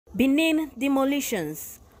Benin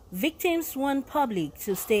demolitions. Victims want public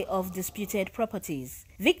to stay off disputed properties.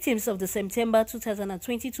 Victims of the September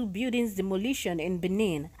 2022 buildings demolition in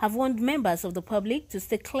Benin have warned members of the public to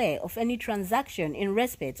stay clear of any transaction in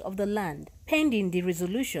respect of the land, pending the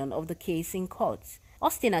resolution of the case in court.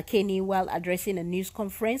 Austin Akeni, while addressing a news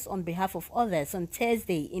conference on behalf of others on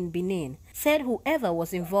Thursday in Benin, said whoever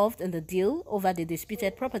was involved in the deal over the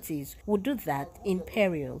disputed properties would do that in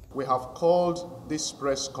peril. We have called this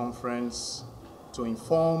press conference to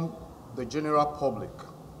inform the general public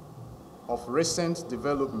of recent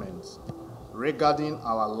developments regarding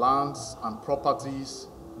our lands and properties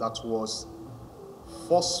that was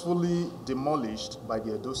forcefully demolished by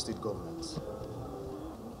the Edo State government.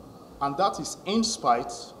 And that is in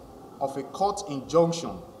spite of a court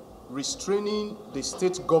injunction restraining the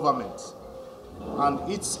state government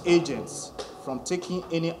and its agents from taking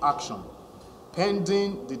any action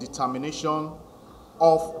pending the determination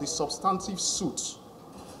of the substantive suit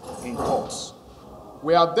in court.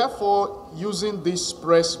 We are therefore using this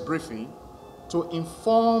press briefing to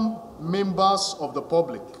inform members of the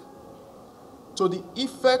public to the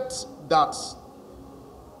effect that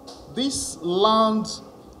this land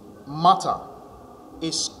matter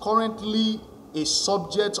is currently a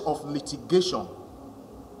subject of litigation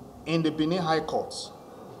in the Benin High Court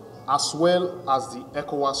as well as the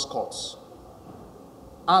ECOWAS courts.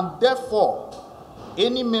 And therefore,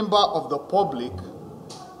 any member of the public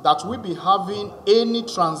that will be having any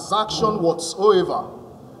transaction whatsoever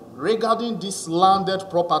regarding this landed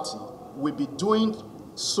property will be doing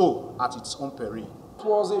so at its own peril. It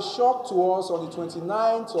was a shock to us on the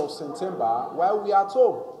 29th of September while we were at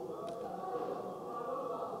home.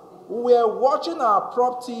 We were watching our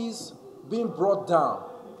properties being brought down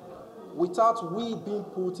without we being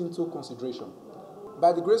put into consideration.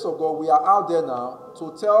 By the grace of God, we are out there now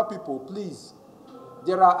to tell people, please,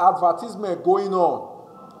 there are advertisements going on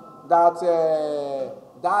that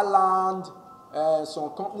that land, some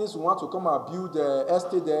companies want to come and build the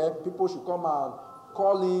estate there. People should come and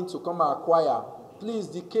call in to come and acquire. Please,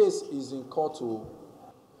 the case is in court too.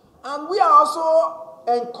 And we are also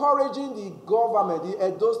encouraging the government, the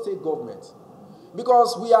Edo State government,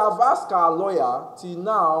 because we have asked our lawyer, till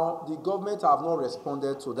now, the government have not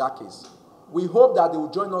responded to that case. We hope that they will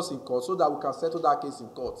join us in court so that we can settle that case in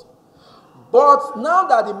court. But now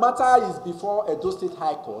that the matter is before Edo State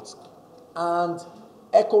High Court and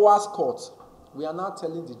ECOWAS Court, we are now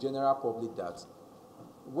telling the general public that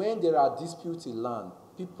when there are disputes in land,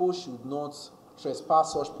 people should not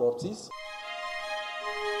trespass such properties.